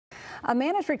A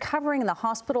man is recovering in the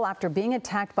hospital after being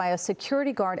attacked by a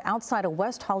security guard outside a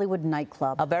West Hollywood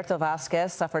nightclub. Alberto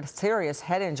Vasquez suffered serious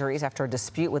head injuries after a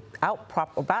dispute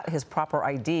about his proper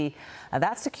ID.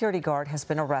 That security guard has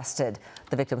been arrested.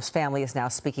 The victim's family is now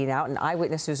speaking out, and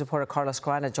Eyewitness News reporter Carlos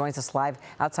Grana joins us live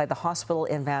outside the hospital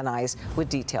in Van Nuys with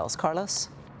details. Carlos?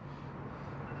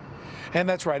 And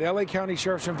that's right. L.A. County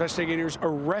Sheriff's investigators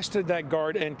arrested that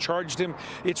guard and charged him.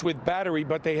 It's with battery,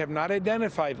 but they have not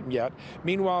identified him yet.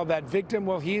 Meanwhile, that victim,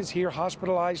 well, he is here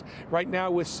hospitalized right now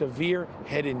with severe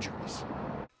head injuries.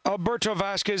 Alberto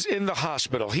Vasquez in the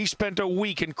hospital. He spent a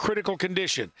week in critical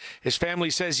condition. His family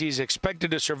says he's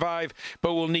expected to survive,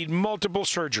 but will need multiple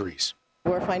surgeries.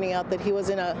 We're finding out that he was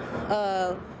in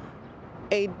a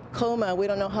coma. We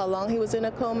don't know how long he was in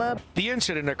a coma. The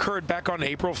incident occurred back on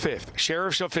April 5th.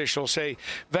 Sheriff's officials say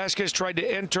Vasquez tried to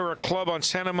enter a club on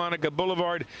Santa Monica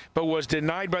Boulevard, but was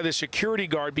denied by the security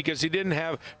guard because he didn't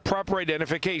have proper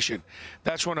identification.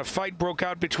 That's when a fight broke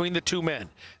out between the two men.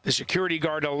 The security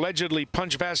guard allegedly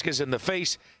punched Vasquez in the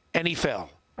face, and he fell.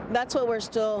 That's what we're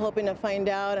still hoping to find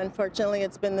out. Unfortunately,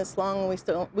 it's been this long,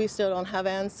 and we still don't have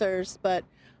answers, but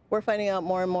we're finding out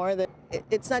more and more that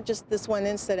it's not just this one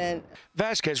incident.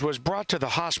 Vasquez was brought to the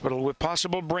hospital with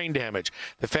possible brain damage.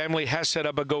 The family has set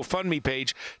up a GoFundMe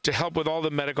page to help with all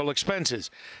the medical expenses.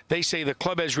 They say the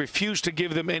club has refused to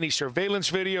give them any surveillance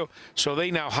video, so they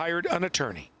now hired an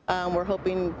attorney. We're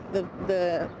hoping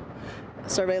the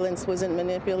surveillance wasn't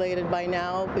manipulated by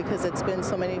now because it's been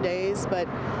so many days, but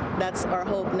that's our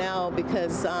hope now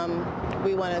because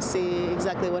we want to see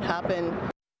exactly what happened.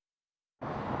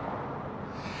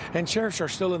 And sheriffs are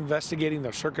still investigating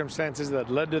the circumstances that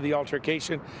led to the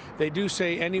altercation. They do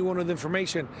say anyone with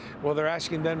information, well, they're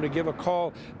asking them to give a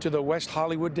call to the West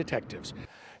Hollywood detectives.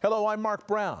 Hello, I'm Mark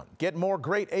Brown. Get more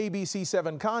great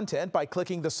ABC7 content by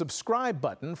clicking the subscribe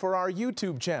button for our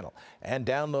YouTube channel. And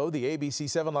download the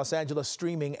ABC7 Los Angeles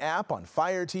streaming app on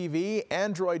Fire TV,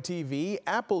 Android TV,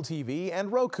 Apple TV, and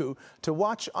Roku to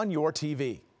watch on your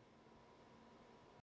TV.